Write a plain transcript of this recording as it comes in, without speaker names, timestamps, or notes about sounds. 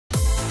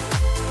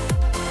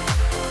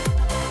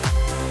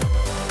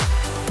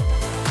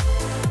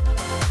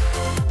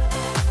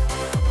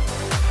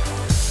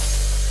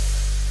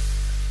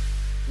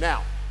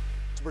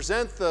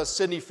present the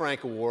Sidney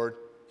Frank Award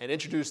and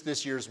introduce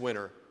this year's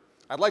winner,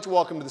 I'd like to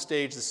welcome to the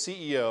stage the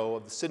CEO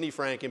of the Sidney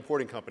Frank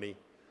Importing Company,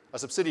 a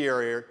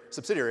subsidiary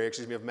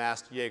of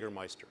Mast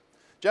Jägermeister.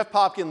 Jeff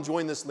Popkin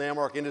joined this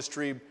landmark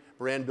industry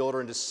brand builder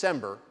in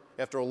December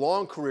after a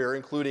long career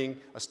including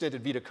a stint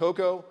at Vita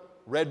Coco,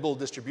 Red Bull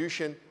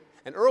Distribution,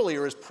 and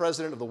earlier as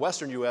president of the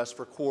Western U.S.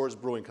 for Coors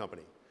Brewing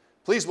Company.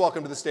 Please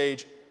welcome to the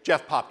stage,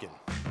 Jeff Popkin.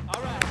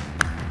 All right.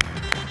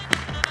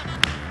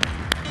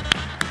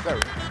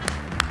 Very good.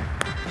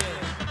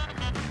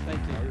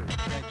 Thank you.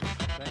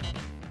 Thank you.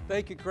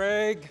 Thank you,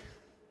 Craig.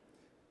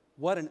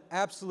 What an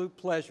absolute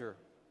pleasure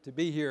to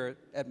be here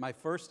at my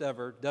first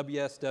ever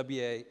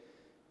WSWA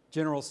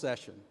General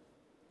Session.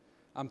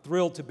 I'm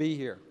thrilled to be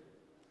here.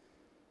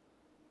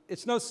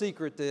 It's no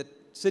secret that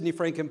Sidney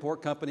Frank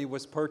Import Company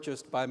was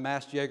purchased by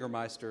Mast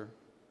Jägermeister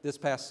this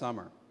past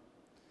summer.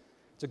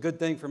 It's a good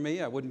thing for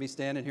me. I wouldn't be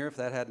standing here if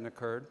that hadn't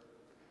occurred.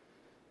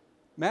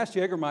 Mast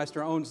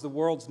Jägermeister owns the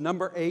world's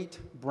 #8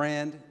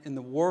 brand in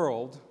the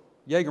world,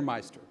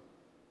 Jägermeister.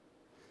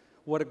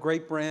 What a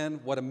great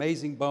brand, what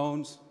amazing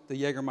bones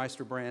the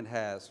Jägermeister brand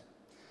has.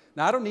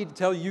 Now, I don't need to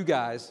tell you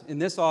guys in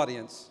this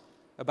audience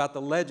about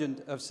the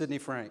legend of Sidney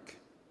Frank.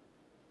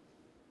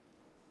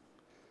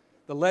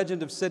 The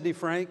legend of Sidney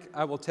Frank,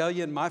 I will tell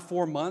you, in my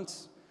 4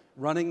 months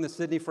running the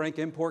Sidney Frank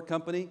Import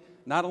Company,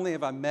 not only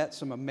have I met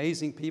some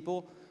amazing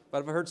people, but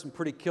I've heard some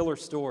pretty killer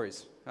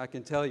stories, I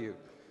can tell you.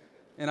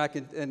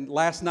 And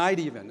last night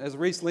even, as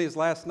recently as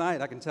last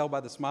night, I can tell by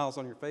the smiles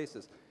on your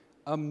faces,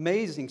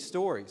 amazing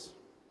stories.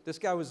 This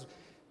guy was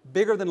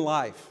bigger than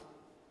life.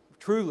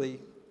 Truly,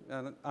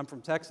 I'm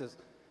from Texas,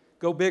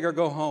 go big or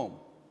go home.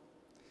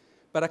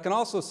 But I can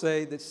also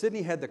say that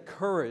Sidney had the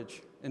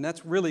courage, and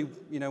that's really,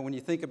 when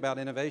you think about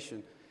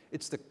innovation,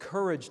 it's the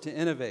courage to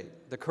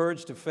innovate, the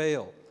courage to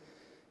fail.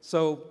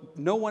 So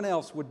no one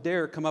else would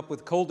dare come up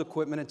with cold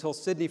equipment until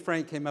Sidney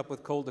Frank came up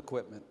with cold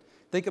equipment.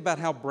 Think about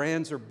how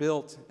brands are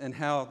built and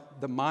how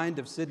the mind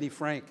of Sidney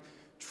Frank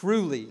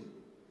truly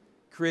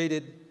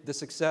created the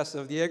success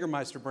of the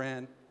Jägermeister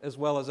brand as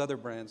well as other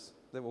brands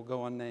that will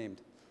go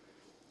unnamed.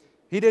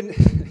 He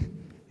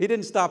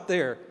didn't stop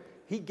there.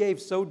 He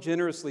gave so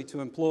generously to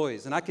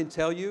employees. And I can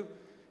tell you,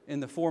 in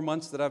the 4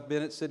 months that I've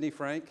been at Sidney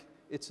Frank,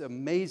 it's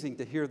amazing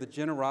to hear the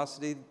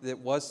generosity that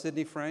was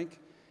Sidney Frank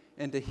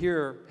and to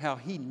hear how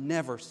he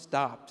never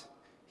stopped.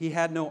 He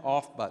had no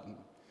off button.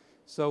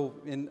 So,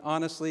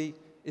 honestly,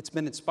 it's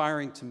been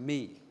inspiring to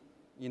me.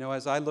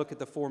 As I look at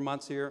the 4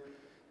 months here,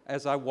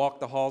 as I walk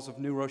the halls of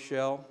New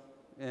Rochelle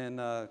and,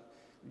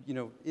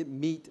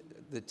 meet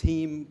the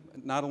team,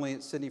 not only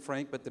at Sidney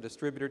Frank, but the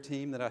distributor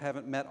team that I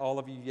haven't met all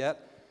of you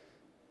yet,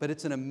 but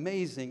it's an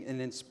amazing and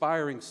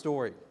inspiring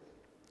story.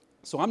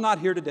 So I'm not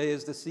here today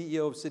as the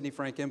CEO of Sidney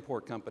Frank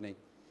Import Company.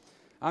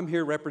 I'm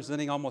here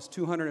representing almost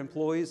 200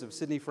 employees of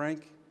Sidney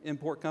Frank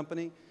Import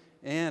Company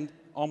and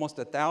almost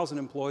 1,000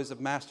 employees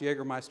of Mast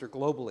Jägermeister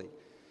globally.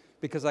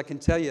 Because I can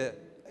tell you,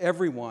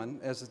 everyone,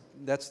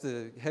 that's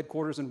the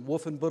headquarters in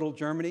Wolfenbüttel,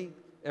 Germany,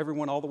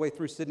 everyone all the way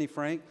through Sidney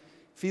Frank,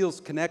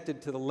 feels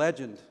connected to the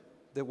legend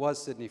that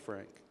was Sidney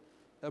Frank,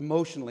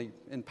 emotionally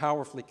and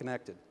powerfully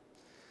connected.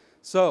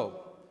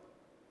 So,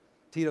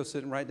 Tito's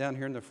sitting right down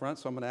here in the front,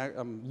 so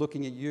I'm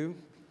looking at you.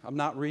 I'm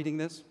not reading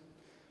this.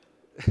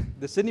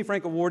 The Sidney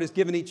Frank Award is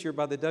given each year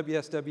by the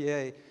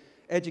WSWA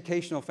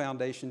Educational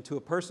Foundation to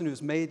a person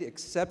who's made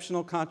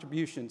exceptional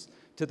contributions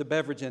to the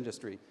beverage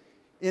industry,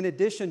 in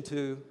addition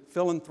to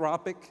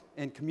philanthropic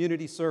and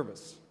community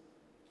service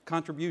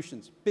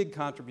contributions, big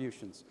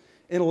contributions,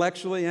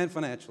 intellectually and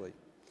financially.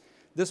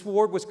 This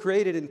award was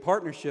created in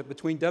partnership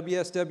between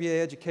WSWA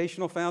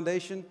Educational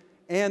Foundation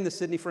and the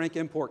Sidney Frank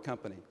Import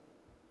Company.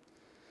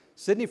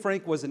 Sidney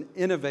Frank was an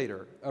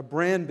innovator, a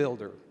brand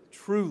builder,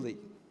 truly,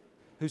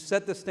 who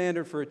set the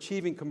standard for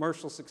achieving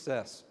commercial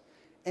success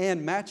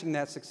and matching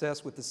that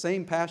success with the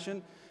same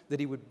passion that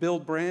he would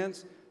build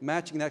brands,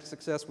 matching that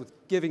success with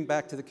giving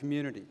back to the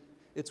community.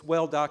 It's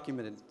well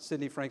documented,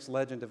 Sidney Frank's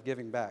legend of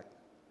giving back.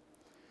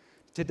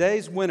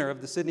 Today's winner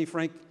of the Sidney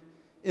Frank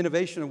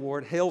Innovation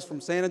Award hails from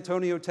San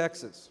Antonio,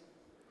 Texas,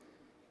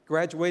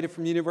 graduated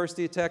from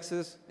University of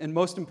Texas, and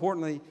most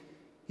importantly,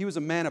 he was a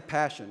man of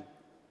passion.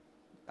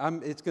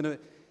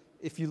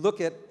 If you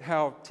look at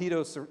how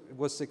Tito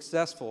was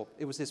successful,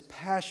 it was his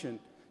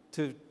passion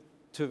to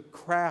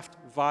craft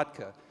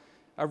vodka.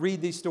 I read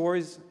these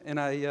stories, and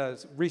I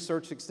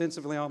researched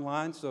extensively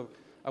online, so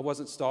I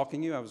wasn't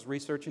stalking you. I was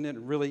researching it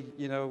and really,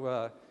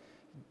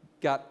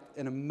 got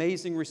an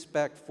amazing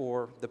respect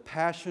for the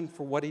passion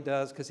for what he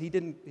does, because he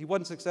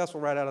wasn't successful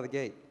right out of the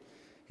gate.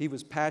 He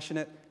was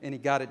passionate, and he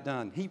got it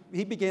done.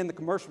 He began the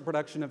commercial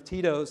production of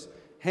Tito's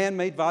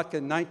Handmade vodka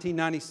in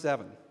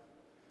 1997.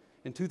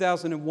 In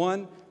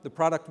 2001, the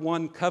product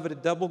won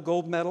coveted double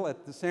gold medal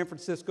at the San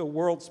Francisco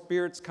World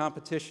Spirits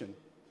Competition.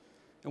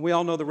 And we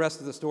all know the rest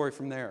of the story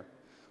from there.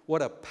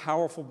 What a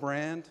powerful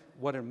brand,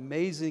 what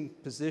amazing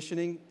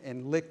positioning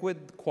and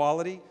liquid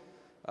quality.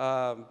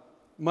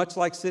 Much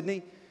like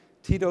Sidney,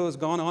 Tito has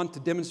gone on to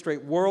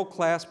demonstrate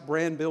world-class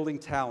brand building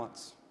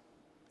talents.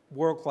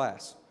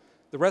 World-class.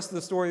 The rest of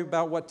the story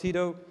about what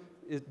Tito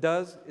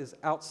does is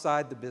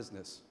outside the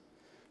business.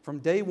 From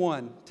day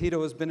one,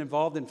 Tito has been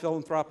involved in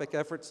philanthropic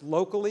efforts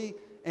locally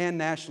and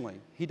nationally.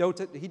 He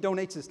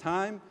donates his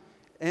time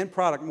and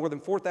product more than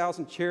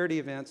 4,000 charity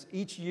events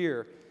each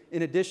year,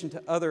 in addition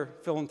to other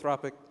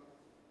philanthropic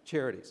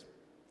charities.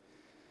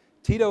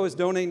 Tito is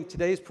donating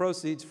today's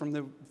proceeds from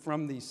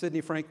the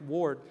Sidney Frank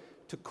Award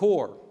to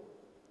CORE,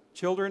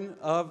 Children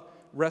of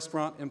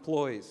Restaurant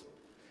Employees.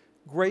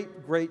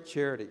 Great, great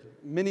charity.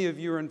 Many of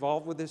you are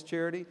involved with this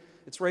charity.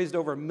 It's raised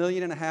over $1.5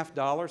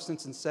 million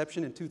since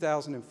inception in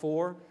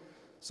 2004.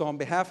 So on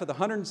behalf of the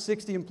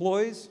 160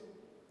 employees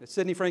at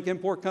Sidney Frank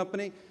Import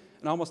Company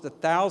and almost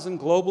 1,000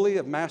 globally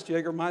of Mast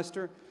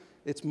Jägermeister,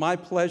 it's my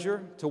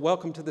pleasure to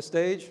welcome to the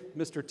stage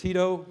Mr.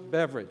 Tito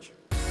Beveridge.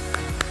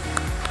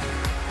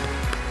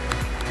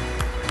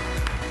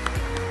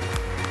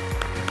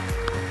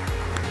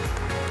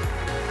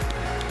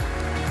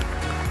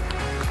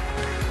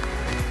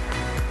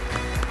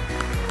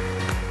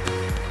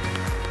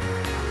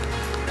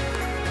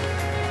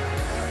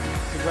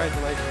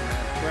 Congratulations,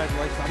 man.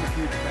 Congratulations. I'm a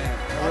huge fan.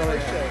 I really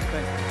am.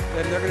 Thank you.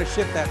 And they're going to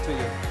ship that to you.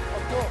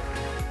 Oh, cool.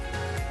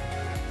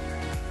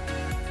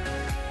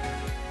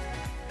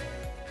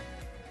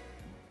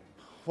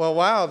 Well,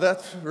 wow,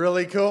 that's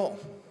really cool.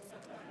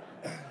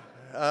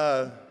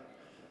 So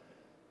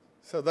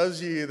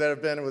those of you that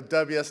have been with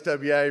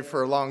WSWA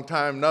for a long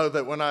time know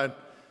that when I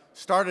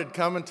started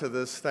coming to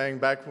this thing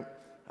back,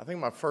 I think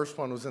my first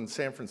one was in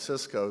San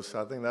Francisco,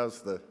 so I think that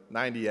was the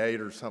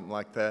 98 or something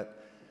like that,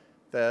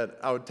 that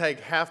I would take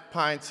half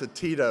pints of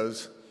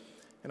Tito's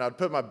and I'd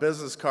put my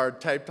business card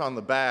taped on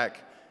the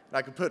back, and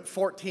I could put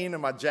 14 in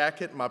my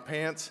jacket and my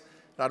pants,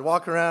 and I'd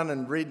walk around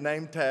and read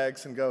name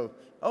tags and go,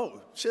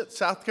 oh, shit,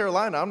 South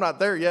Carolina, I'm not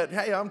there yet.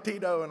 Hey, I'm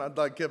Tito, and I'd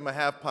like give him a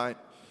half pint.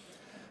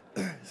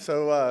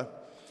 So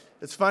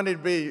it's funny to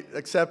be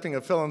accepting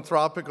a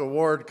philanthropic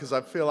award because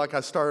I feel like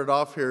I started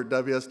off here at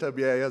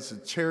WSWA as a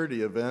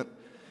charity event.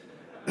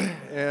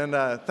 And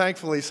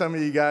thankfully, some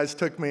of you guys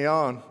took me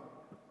on.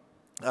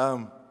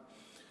 I'd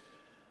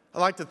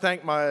like to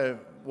thank my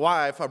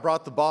wife. I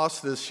brought the boss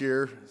this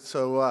year,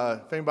 so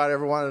if anybody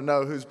ever wanted to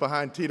know who's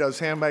behind Tito's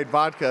Handmade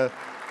Vodka,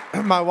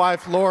 my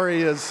wife,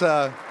 Lori, is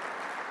the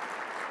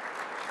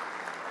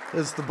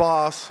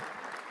boss.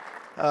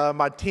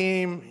 My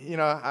team, you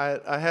know,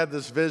 I had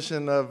this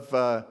vision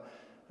of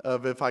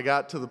if I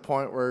got to the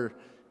point where,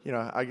 you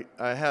know,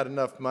 I had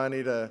enough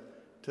money to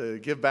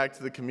give back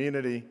to the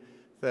community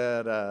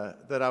that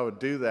I would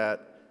do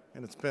that,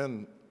 and it's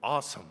been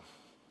awesome.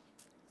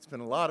 It's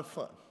been a lot of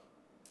fun.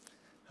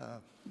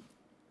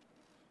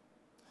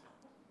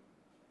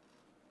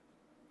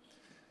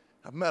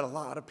 I've met a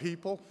lot of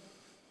people.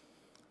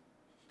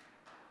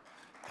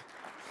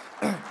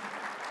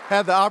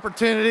 Had the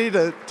opportunity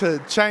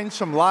to change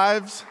some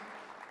lives,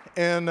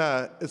 and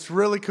it's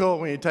really cool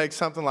when you take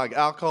something like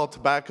alcohol,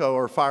 tobacco,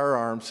 or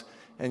firearms,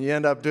 and you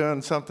end up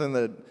doing something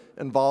that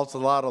involves a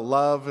lot of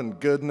love and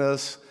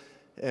goodness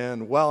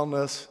and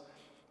wellness.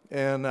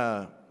 And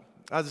I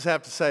just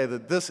have to say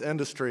that this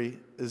industry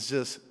is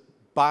just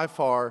by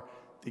far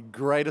the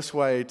greatest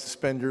way to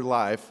spend your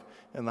life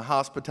in the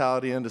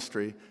hospitality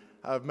industry.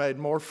 I've made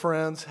more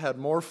friends, had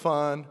more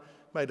fun,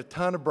 made a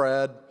ton of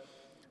bread,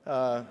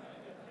 I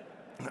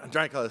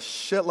drank a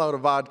shitload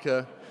of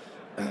vodka,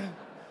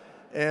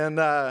 and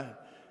I'd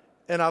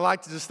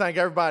like to just thank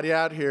everybody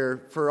out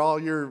here for all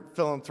your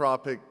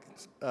philanthropic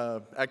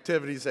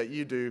activities that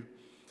you do.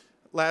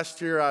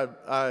 Last year,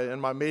 I in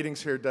my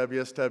meetings here at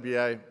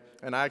WSWA,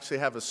 and I actually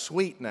have a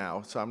suite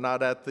now, so I'm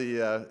not at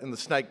the in the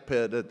snake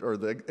pit or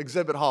the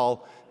exhibit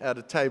hall at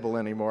a table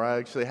anymore. I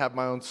actually have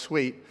my own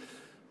suite.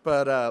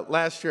 But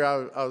last year,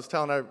 I was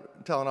telling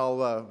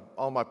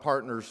all my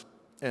partners,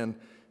 and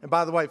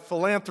by the way,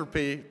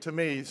 philanthropy to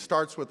me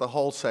starts with a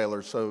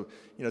wholesaler. So,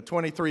 you know,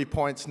 23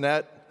 points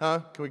net, huh?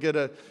 Can we get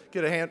a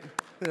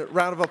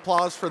round of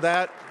applause for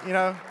that? You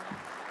know.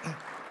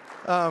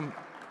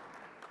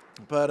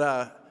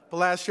 But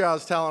last year I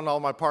was telling all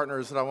my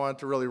partners that I wanted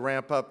to really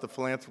ramp up the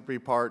philanthropy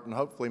part and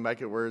hopefully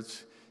make it where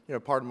it's, you know,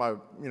 part of my,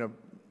 you know,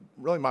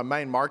 really my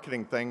main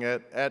marketing thing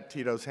at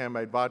Tito's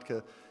Handmade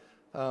Vodka.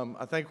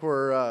 I think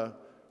we're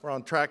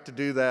on track to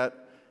do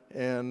that,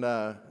 and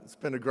it's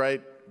been a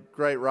great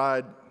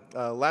ride.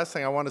 Last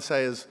thing I want to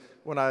say is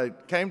when I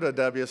came to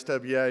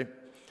WSWA,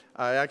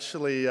 I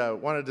actually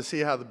wanted to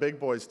see how the big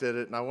boys did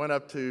it, and I went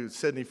up to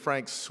Sidney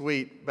Frank's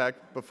suite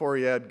back before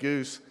he had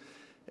Goose,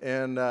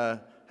 and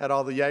had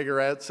all the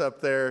Jaegerettes up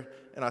there,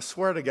 and I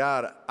swear to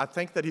God, I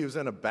think that he was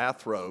in a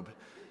bathrobe,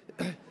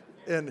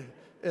 and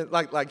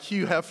like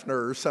Hugh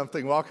Hefner or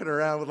something, walking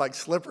around with like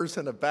slippers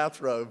and a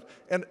bathrobe,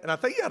 and I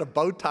think he had a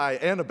bow tie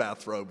and a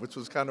bathrobe, which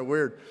was kind of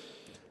weird,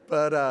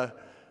 but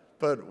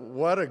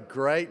what a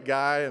great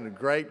guy and a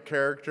great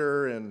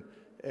character,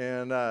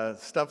 and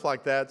stuff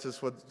like that,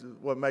 just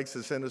what makes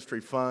this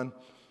industry fun.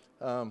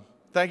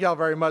 Thank y'all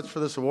very much for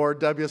this award.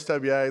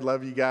 WSWA,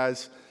 love you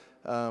guys.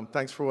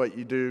 Thanks for what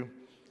you do.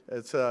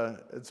 It's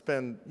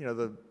been, you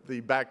know, the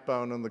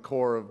backbone and the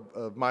core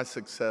of my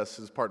success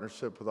is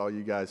partnership with all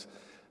you guys.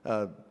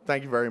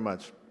 Thank you very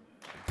much.